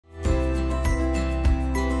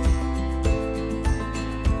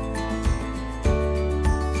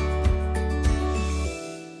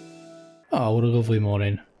Oh, what a lovely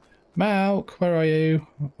morning. Malk, where are you?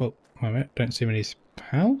 Well, wait a minute, don't see him in his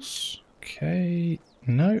house. Okay,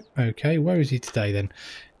 no, okay, where is he today then?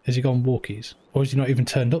 Has he gone walkies? Or has he not even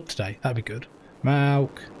turned up today? That'd be good. Malk,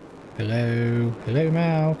 hello, hello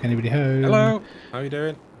Malk, anybody home? Hello, how are you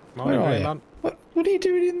doing? Morning, Where are GrainMan. you? What are you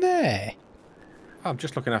doing in there? I'm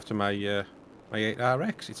just looking after my my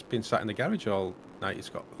 8RX. It's been sat in the garage all night. It's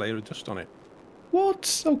got a layer of dust on it.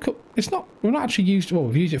 What? Oh, it's not. We've not actually used. Well,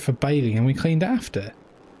 we've used it for baling, and we cleaned it after.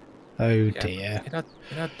 Oh Yeah, dear. It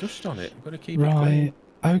had dust on it. You've got to keep it Right.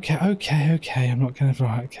 clean. Okay. I'm not going to.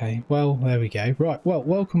 Right. Okay. Well, there we go. Right. Well,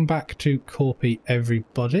 welcome back to Corpy,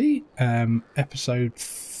 everybody. Episode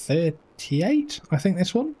 38, I think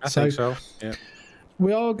this one. I think so. Yeah.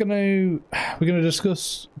 We're going to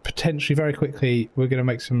discuss potentially very quickly. We're going to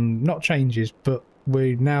make some not changes, but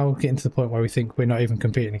we're now getting to the point where we think we're not even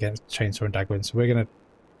competing against Chainsaw and Dagwin. So we're going to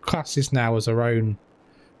class this now as our own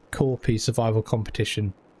Corpy survival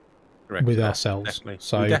competition. Correct. With ourselves. Definitely.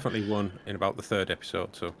 So we definitely won in about the 3rd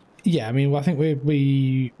episode. So yeah, I mean, I think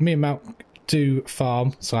me and Malk do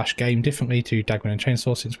farm/game differently to Dagwin and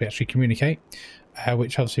Chainsaw since we actually communicate,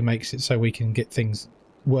 which obviously makes it so we can get things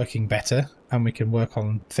working better and we can work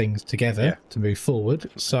on things together to move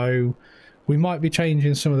forward. So we might be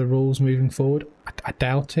changing some of the rules moving forward. I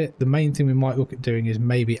doubt it. The main thing we might look at doing is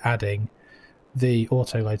maybe adding the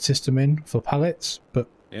auto load system in for pallets, but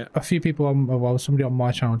a few people somebody on my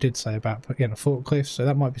channel did say about putting in a forklift, so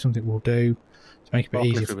that might be something we'll do to make it a bit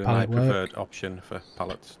easier for pallet work. my preferred option for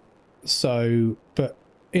pallets. So, but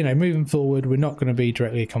you know, moving forward, we're not going to be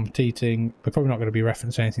directly competing. We're probably not going to be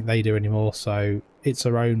referencing anything they do anymore. So it's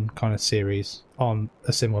our own kind of series on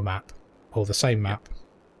a similar map or the same map,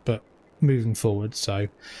 but moving forward. So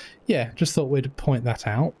yeah, just thought we'd point that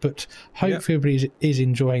out. But hopefully everybody is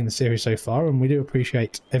enjoying the series so far, and we do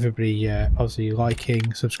appreciate everybody obviously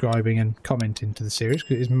liking, subscribing, and commenting to the series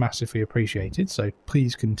because it is massively appreciated. So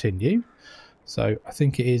please continue. So I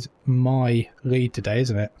think it is my lead today,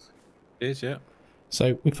 isn't it? It is, yeah.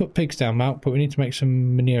 So we put pigs down, Malk, but we need to make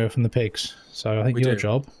some manure from the pigs. So I think your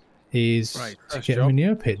job is to get a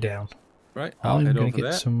manure pit down. Right, I'm going to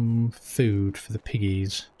get some food for the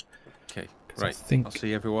piggies. Okay, right. I'll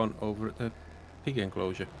see everyone over at the pig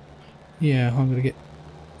enclosure. Yeah, I'm going to get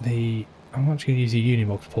the... I'm actually going to use the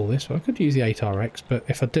Unimog to pull this, but I could use the 8RX, but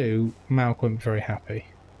if I do, Malk won't be very happy.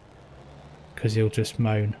 Because he'll just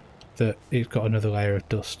moan that it's got another layer of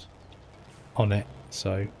dust on it,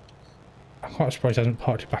 so... I'm quite surprised I hasn't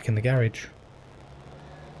parked it back in the garage.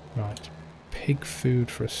 Right, pig food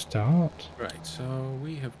for a start. Right, so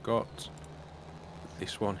we have got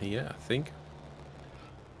this one here, I think.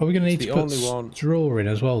 Are we going to need to put straw in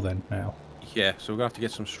as well then now? Yeah, so we're going to have to get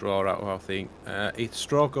some straw out of our thing.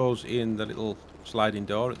 Straw goes in the little sliding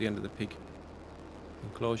door at the end of the pig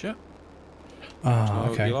enclosure. Ah,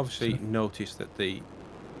 so okay. You'll obviously notice that the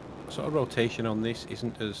sort of rotation on this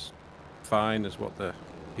isn't as fine as what the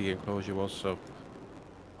pig enclosure was, so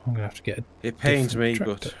I'm gonna have to get it pains me,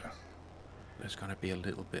 but there's going to be a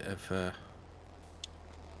little bit of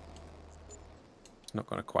it's not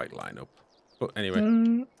going to quite line up, but anyway,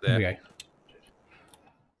 there we go.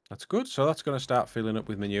 That's good. So that's going to start filling up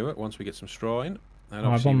with manure once we get some straw in, and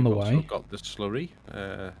obviously we've also got the slurry,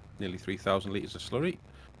 nearly 3,000 litres of slurry.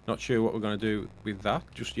 Not sure what we're going to do with that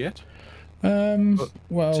just yet.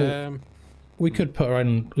 We could put our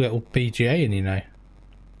own little BGA in, you know.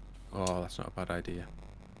 Oh, that's not a bad idea.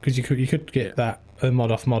 Because you could get that a mod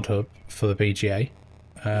off Mod Hub for the BGA.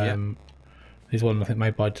 There's one I think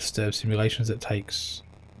made by Disturb Simulations that takes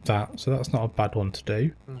that, so that's not a bad one to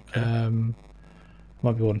do. Okay.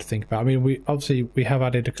 Might be one to think about. I mean, we have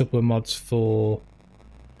added a couple of mods for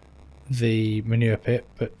the manure pit,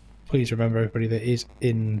 but please remember everybody that is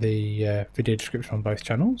in the video description on both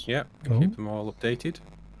channels. Yeah, keep them all updated.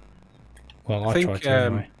 Well, I try to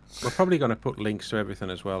anyway. We're probably going to put links to everything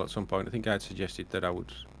as well at some point. I think I'd suggested that I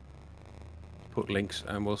would put links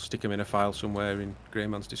and we'll stick them in a file somewhere in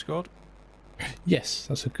GrainMan's Discord. Yes,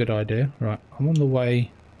 that's a good idea. Right, I'm on the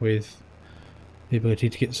way with the ability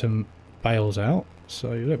to get some bales out. So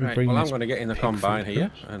let me bring I'm going to get in the combine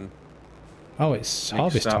here. And oh, it's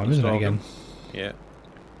harvest time, isn't it, again? Yeah.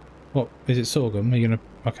 What, is it sorghum? Are you going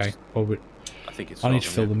to... Okay, well, I think it's sorghum, I need to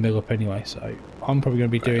fill the mill up anyway, so I'm probably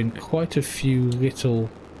going to be doing quite a few little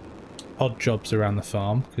odd jobs around the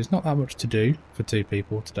farm because there's not that much to do for 2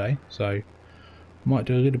 people today, so might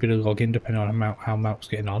do a little bit of logging depending on how Malk's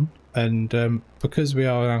getting on. And because we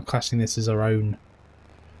are now classing this as our own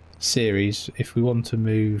series, if we want to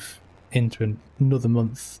move into another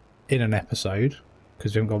month in an episode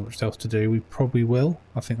because we haven't got much else to do, we probably will.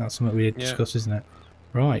 I think that's something we did discuss, isn't it?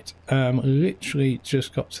 Right, literally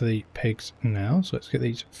just got to the pigs now, so let's get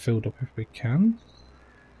these filled up if we can.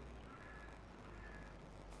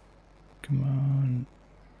 Come on.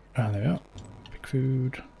 Ah, there we are. Pig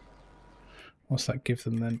food. What's that give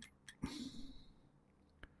them then?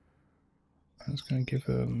 That's going to give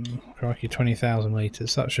them, crikey, 20,000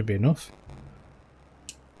 litres. That should be enough.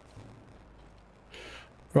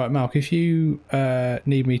 Right, Malk, if you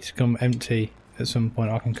need me to come empty at some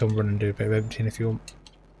point, I can come run and do a bit of emptying if you want.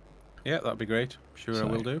 Yeah, that'd be great. Sure, so,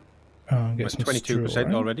 I will do. Get some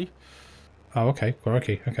 22% already. Oh, okay.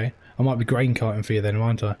 Crikey. Okay. I might be grain carting for you then,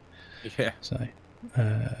 mightn't I? Yeah. So,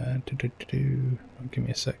 give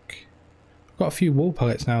me a sec. I've got a few wall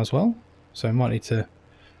pallets now as well, so I might need to,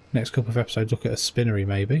 next couple of episodes, look at a spinnery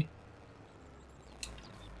maybe.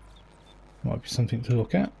 Might be something to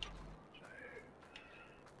look at.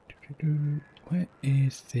 Where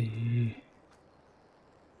is the...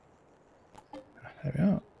 There we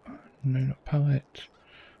are. No, not pallet.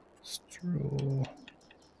 Straw.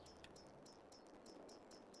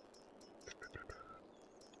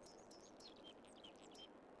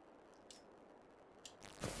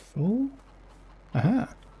 Full?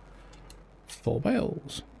 Aha! 4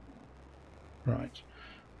 bales. Right.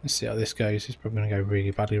 Let's see how this goes. It's probably going to go really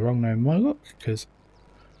badly wrong now in my luck, because...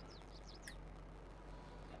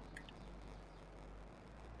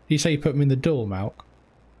 You say you put them in the door, Malk?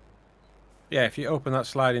 Yeah, if you open that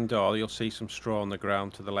sliding door, you'll see some straw on the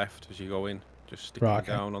ground to the left as you go in. Just stick it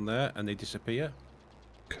down on there and they disappear.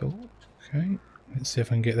 Cool. Okay. Let's see if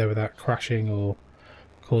I can get there without crashing or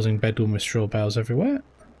causing bedlam with straw bales everywhere.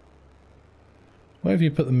 Where have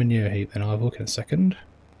you put the manure heap then? I'll have a look in a second.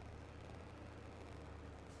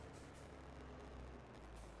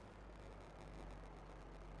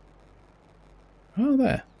 Oh,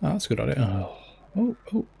 there. Oh, that's a good idea. Oh,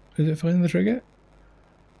 is it filling the trigger?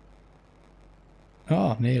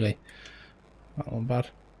 Oh, nearly. That wasn't bad.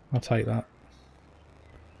 I'll take that.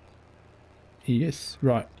 Yes,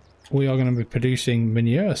 right. We are going to be producing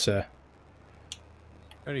manure, sir.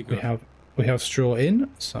 Very good. We have straw in,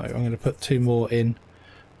 so I'm going to put 2 more in,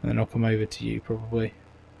 and then I'll come over to you probably.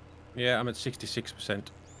 Yeah, I'm at 66%.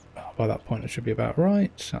 Oh, by that point, it should be about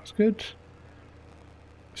right. That's good.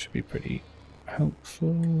 Should be pretty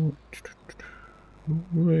helpful.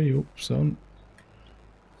 Way up, son.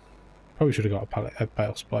 Probably should have got a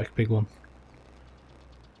bale spike, big one.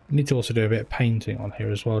 We need to also do a bit of painting on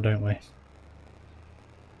here as well, don't we?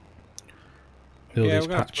 Yeah, we're going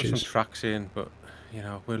to have to put some tracks in, but you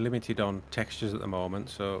know, we're limited on textures at the moment,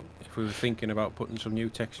 so if we were thinking about putting some new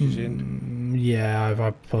textures in...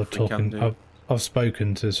 Yeah, I've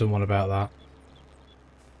spoken to someone about that.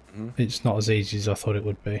 It's not as easy as I thought it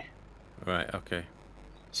would be. Right, okay.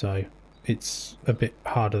 So, it's a bit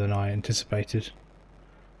harder than I anticipated.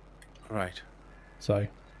 Right. So,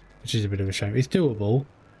 which is a bit of a shame. It's doable,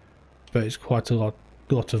 but it's quite a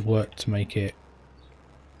lot of work to make it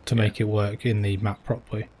work in the map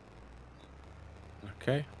properly.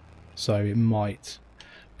 Okay. So it might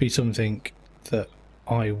be something that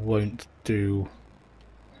I won't do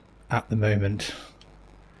at the moment.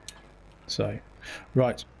 So,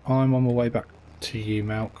 right, I'm on my way back to you,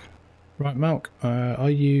 Malk. Right, Malk, are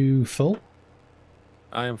you full?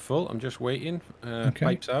 I am full. I'm just waiting. Okay.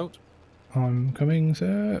 Pipes out. I'm coming,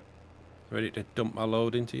 sir. Ready to dump my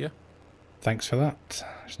load into you. Thanks for that.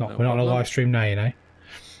 It's not. We're not on a live stream now, you know.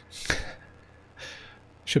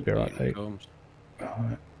 Should be alright though.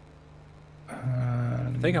 Right.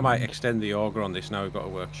 I think I might extend the auger on this now we've got a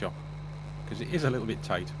workshop, because it is a little bit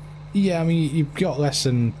tight. Yeah, I mean you've got less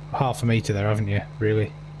than half a metre there, haven't you?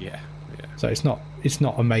 Really? Yeah. So it's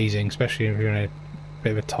not amazing, especially if you're in a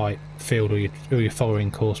bit of a tight field or you're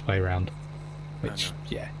following courseplay around, which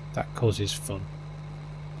yeah, that causes fun.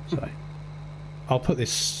 So I'll put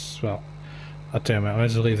this. Well, I don't know. I'll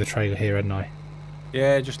just leave the trailer here, hadn't I?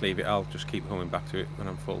 Yeah, just leave it. I'll just keep coming back to it when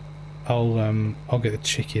I'm full. I'll get the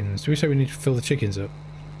chickens. Do we say we need to fill the chickens up?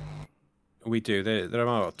 We do. They're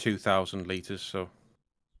about 2,000 litres, so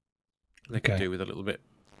they can do with a little bit.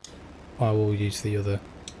 I will use the other.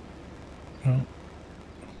 Oh.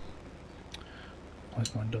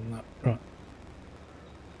 Why's mine done that? Right.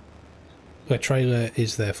 The trailer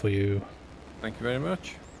is there for you. Thank you very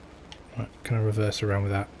much. Right, can I reverse around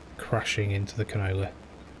without crashing into the canola?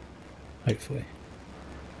 Hopefully.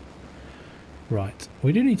 Right.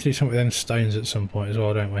 We do need to do something with them stones at some point as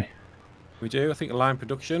well, don't we? We do. I think line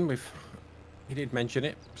production, he did mention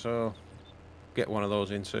it, so get one of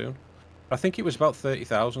those in soon. I think it was about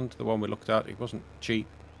 30,000, the one we looked at. It wasn't cheap.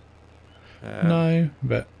 No,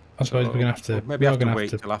 but I suppose we're going to have to... Maybe have to wait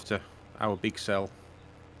till after our big sell.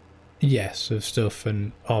 Yes, of stuff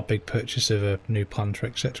and our big purchase of a new planter,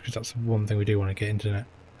 etc. Because that's the one thing we do want to get into it.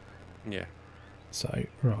 Yeah. So,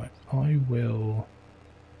 right, I will...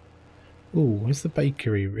 Ooh, is the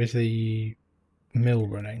bakery, is the mill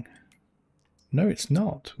running? No, it's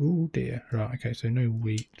not. Oh dear. Right, okay, so no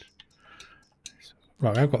wheat.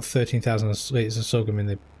 Right, I've got 13,000 litres of sorghum in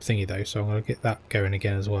the thingy though, so I'm going to get that going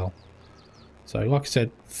again as well. So, like I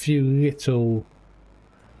said, a few little,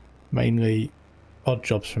 mainly odd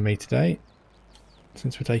jobs for me today,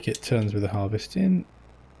 since we take it turns with the harvesting.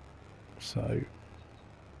 So,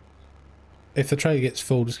 if the tray gets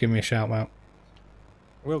full, just give me a shout out.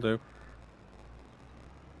 Will do.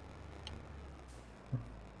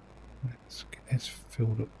 Let's get this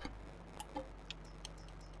filled up.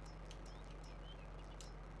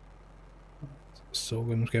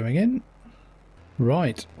 Sorghum's going in.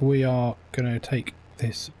 Right, we are going to take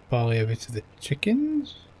this barley over to the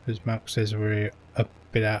chickens, because Malk says we're a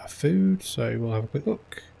bit out of food, so we'll have a quick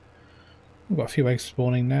look. We've got a few eggs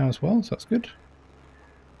spawning now as well, so that's good.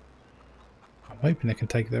 I'm hoping they can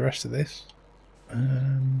take the rest of this.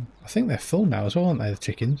 I think they're full now as well, aren't they, the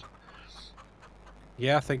chickens?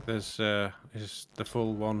 Yeah, I think there's is the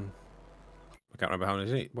full one. I can't remember how many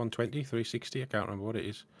is it. 120, 360. I can't remember what it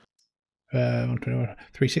is.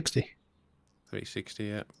 360. 360.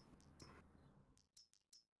 Yeah.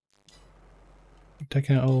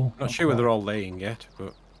 Taking it all. Not sure whether they're all laying yet,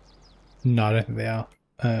 but no, I don't think they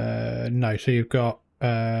are. No, so you've got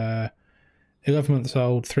 11 months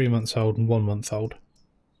old, 3 months old, and 1 month old.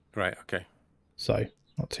 Right. Okay. So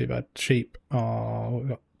not too bad. Sheep are, we've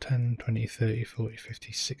got 10, 20, 30, 40,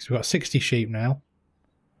 50, 60. We've got 60 sheep now.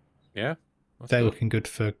 Yeah. They're looking good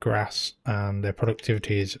for grass, and their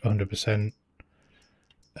productivity is 100%.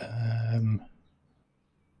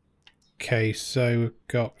 Okay, so we've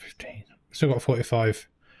got 15. Still got 45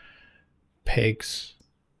 pigs.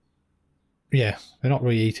 Yeah, they're not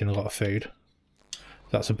really eating a lot of food.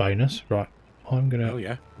 That's a bonus. Right, I'm going to... Oh,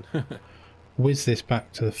 yeah. whiz this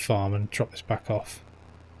back to the farm and drop this back off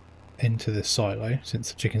into the silo,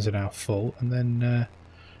 since the chickens are now full. And then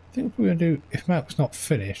I think what we're going to do, if Malk's not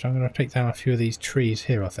finished, I'm going to take down a few of these trees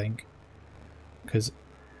here, I think. Because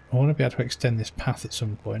I want to be able to extend this path at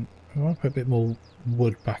some point. I want to put a bit more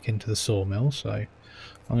wood back into the sawmill, so I'm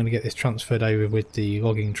going to get this transferred over with the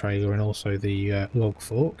logging trailer and also the log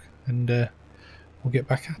fork, and we'll get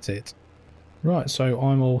back at it. Right, so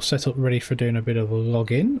I'm all set up ready for doing a bit of a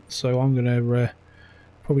log-in, so I'm going to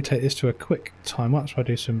probably take this to a quick time-lapse while I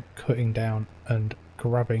do some cutting down and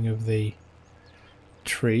grabbing of the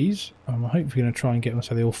trees. I'm hopefully going to try and get them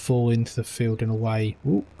so they all fall into the field in a way.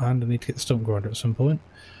 Ooh, and I need to get the stump grinder at some point,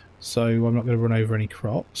 so I'm not going to run over any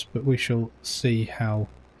crops, but we shall see how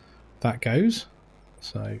that goes.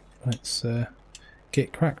 So let's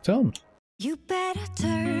get cracked on. You better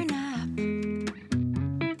turn up.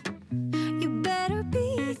 You better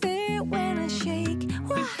be there when I shake.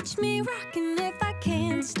 Watch me rocking if I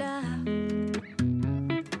can't stop.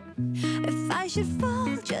 If I should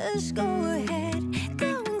fall, just go ahead.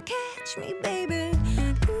 Go and catch me, baby.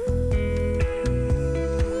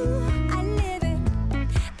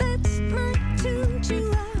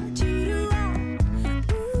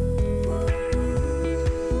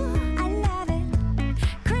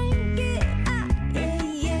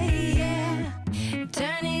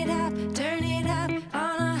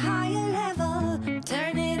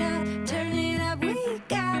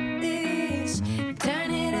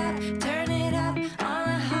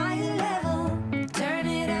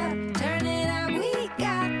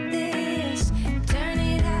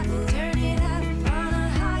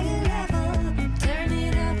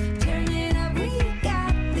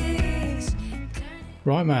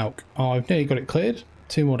 Right, Malk, I've nearly got it cleared.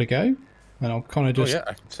 2 more to go. And I've kind of just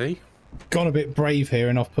I can see. Gone a bit brave here,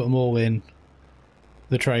 and I've put them all in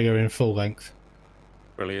the trailer in full length.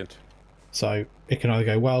 Brilliant. So it can either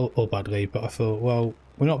go well or badly, but I thought, well,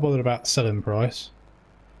 we're not bothered about selling price.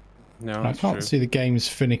 No, and I can't see the game's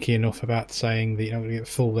finicky enough about saying that you're not going to get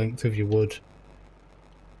full length of your wood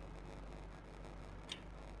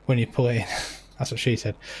when you pull it in. That's what she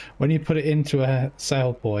said. When you put it into a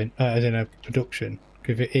sale point, as in a production,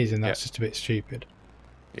 because if it is, and that's just a bit stupid.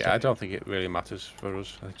 Yeah, so, I don't think it really matters for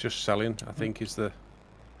us. Just selling, I think, is the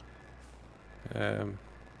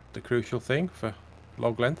crucial thing for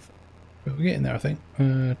log length. But we're getting there, I think.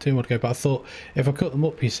 2 more to go. But I thought if I cut them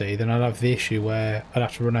up, you see, then I'd have the issue where I'd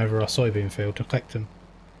have to run over our soybean field to collect them.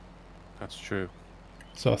 That's true.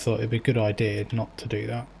 So I thought it'd be a good idea not to do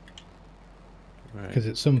that. Because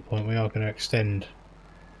at some point we are going to extend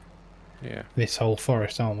this whole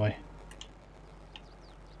forest, aren't we?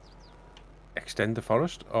 Extend the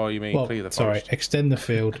forest, or you mean clear the forest? Sorry, extend the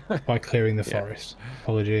field by clearing the forest.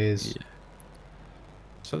 Apologies. Yeah.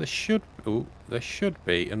 So there should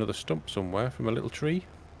be another stump somewhere from a little tree.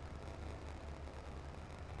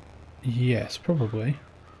 Yes, probably.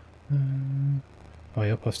 Oh,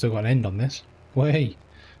 yep, I've still got an end on this. Way.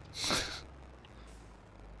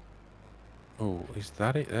 Oh, is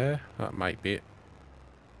that it there? That might be it.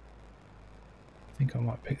 I think I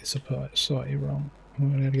might pick this up slightly wrong. I'm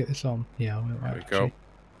going to get this on. Yeah, I will. There we go.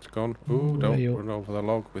 It's gone. Ooh, don't run over the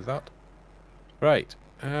log with that. Right.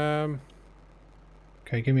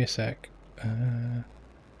 Okay, give me a sec.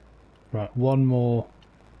 Right, one more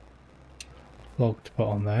log to put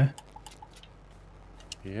on there.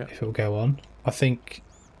 Yeah. If it'll go on. I think,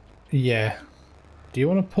 yeah. Do you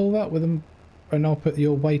want to pull that with them? And I'll put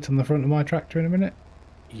your weight on the front of my tractor in a minute.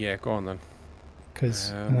 Yeah, go on then.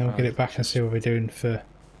 Because and then we'll get it back and see what we're doing for.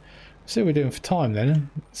 See what we're doing for time then.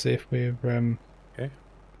 See if we're okay.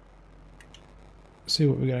 See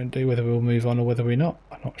what we're going to do. Whether we'll move on or whether we're not.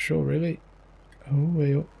 I'm not sure really. Oh,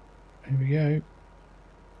 here we go.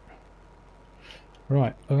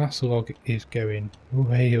 Right, the last log is going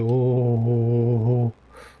way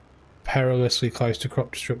perilously close to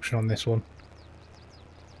crop destruction on this one.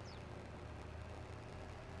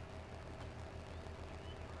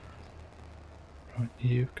 Right,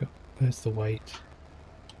 you've got. There's the weight.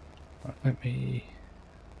 Right, let me.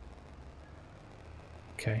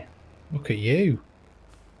 Okay, look at you.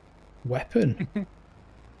 Weapon.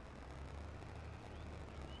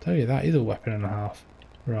 Tell you that is a weapon and a half.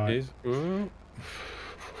 Right.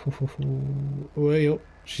 Way up.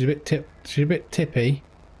 She's a bit tippy.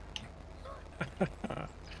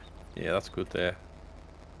 Yeah, that's good there.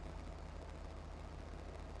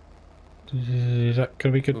 Is that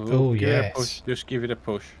gonna be good? Oh yes. Push. Just give it a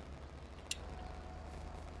push.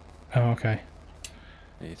 Oh, okay.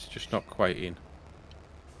 It's just not quite in.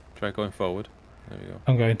 Try going forward. There we go.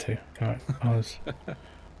 I'm going to. Alright.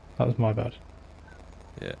 That was my bad.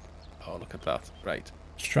 Yeah. Oh, look at that. Right.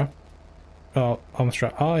 Strap. Oh, on the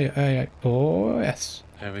strap. Oh, yeah. Oh, yes.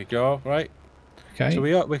 There we go. Right. Okay. So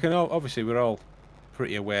we can all, obviously we're all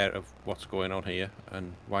pretty aware of what's going on here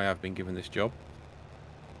and why I've been given this job.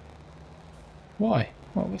 Why?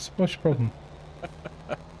 What's your problem?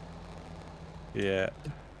 Yeah.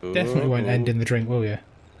 Definitely won't end in the drink, will you?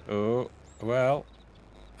 Oh, well,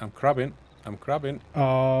 I'm crabbing.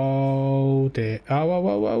 Oh dear.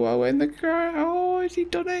 Oh, in the ground. Oh, has he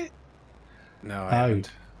done it? No, I haven't.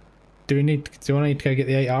 Do I need to go get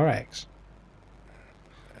the 8RX?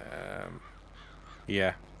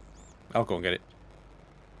 Yeah. I'll go and get it.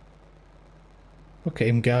 Look at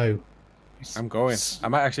him go. I'm going. I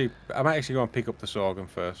might actually go and pick up the sorghum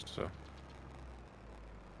first, so.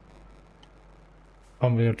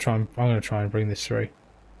 I'm gonna try and bring this through. I'm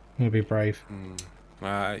gonna be brave.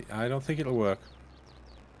 I don't think it'll work.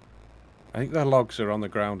 I think the logs are on the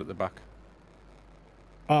ground at the back.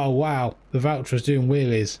 Oh wow, the Valtra's doing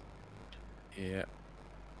wheelies. Yeah.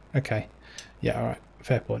 Okay. Yeah, alright.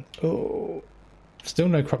 Fair point. Oh, still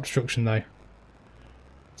no crop destruction though.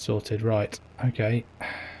 Sorted, right. Okay.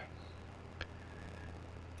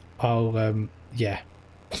 Yeah.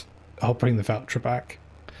 I'll bring the Valtra back.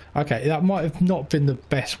 Okay, that might have not been the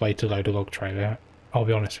best way to load a log trailer, I'll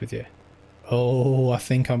be honest with you. Oh, I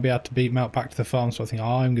think I'll be able to beat him out back to the farm, so I think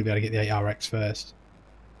I'm going to be able to get the 8RX first.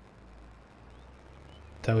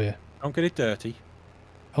 Tell you. Don't get it dirty.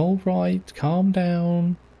 Alright, calm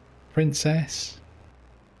down, princess.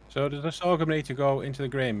 So does the sorghum need to go into the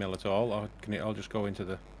grain mill at all, or can it all just go into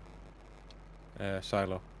the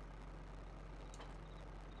silo?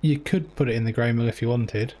 You could put it in the grain mill if you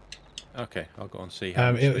wanted. Okay, I'll go and see.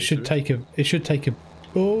 It should take a.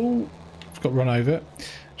 Oh, I've got run over it.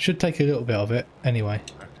 Should take a little bit of it anyway.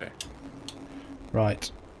 Okay.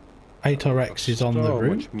 Right. 8RX is on the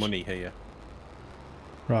route. So much money here.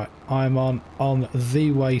 Right, I'm on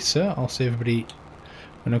the way, sir. I'll see everybody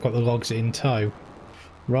when I've got the logs in tow.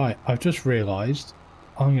 Right, I've just realised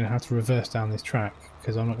I'm going to have to reverse down this track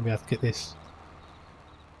because I'm not going to be able to get this.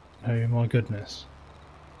 Oh my goodness.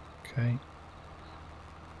 Okay.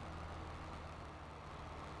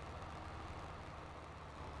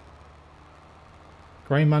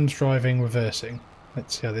 GrainMan's driving, reversing.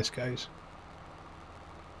 Let's see how this goes.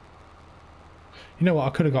 You know what? I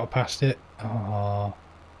could have got past it. Oh,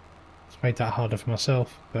 it's made that harder for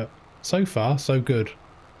myself. But so far, so good.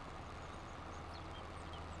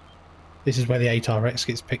 This is where the 8RX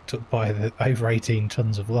gets picked up by the over 18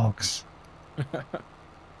 tons of logs.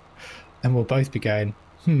 And we'll both be going,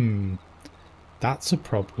 that's a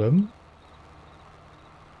problem.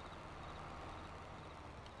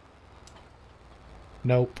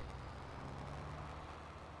 Nope.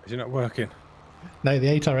 Is it not working? No, the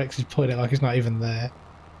 8RX is pulling it like it's not even there.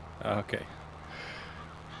 Okay.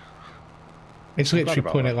 It's literally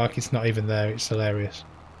pulling it like it's not even there. It's hilarious.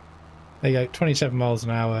 There you go, 27 miles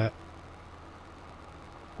an hour.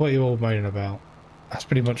 What are you all moaning about? That's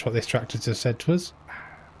pretty much what this tractor just said to us.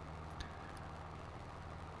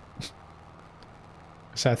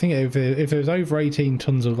 So I think if there was over 18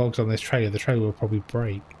 tons of logs on this trailer, the trailer would probably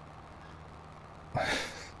break. I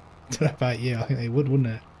don't know about you, I think they would,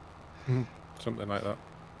 wouldn't it? Something like that.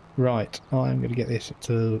 Right, I'm going to get this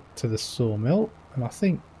to the sawmill, and I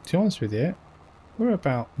think, to be honest with you, we're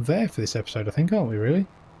about there for this episode, I think, aren't we, really?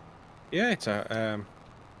 Yeah, it's a,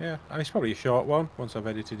 yeah, and it's probably a short one once I've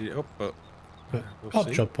edited it up, but we'll odd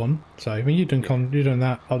see. job one. So, I mean, you're doing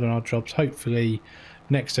that, odd and odd jobs. Hopefully,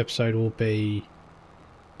 next episode will be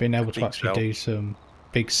being able to actually do some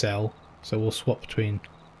big sell. So we'll swap between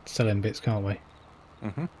selling bits, can't we?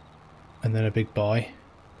 And then a big buy.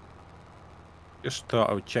 Just thought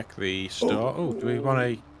I would check the store. Oh, do we want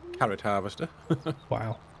a carrot harvester?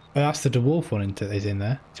 Wow. Well, that's the dwarf one is in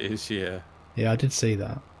there. It is, yeah. Yeah, I did see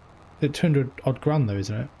that. It's 200 odd grand though,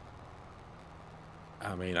 isn't it?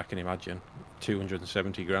 I mean, I can imagine.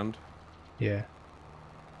 270 grand. Yeah.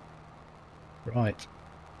 Right.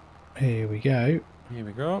 Here we go. Here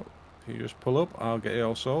we go. If you just pull up, I'll get it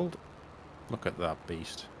all sold. Look at that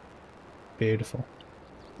beast. Beautiful.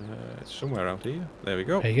 It's somewhere around here. There we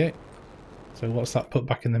go. There you go. So what's that put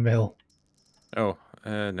back in the mill? Oh,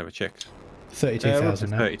 never checked. 32,000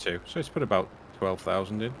 now. 32. So it's put about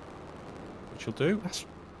 12,000 in. Which will do.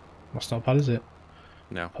 That's not bad, is it?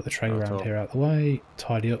 No. Put the tray around here out the way.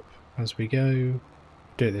 Tidy up as we go.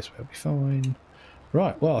 Do it this way, it'll be fine.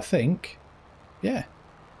 Right, well, I think, yeah,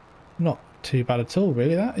 not too bad at all,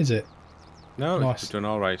 really, that, is it? No, nice. It's done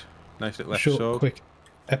all right. Nice little short, episode. Quick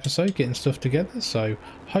episode, getting stuff together. So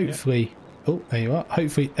hopefully, oh, there you are.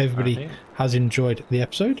 Hopefully everybody has enjoyed the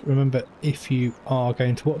episode. Remember, if you are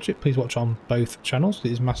going to watch it, please watch on both channels.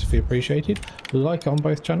 It is massively appreciated. Like it on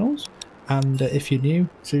both channels, and if you're new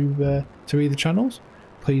to either channels,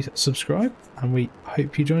 please subscribe. And we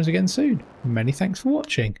hope you join us again soon. Many thanks for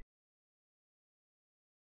watching.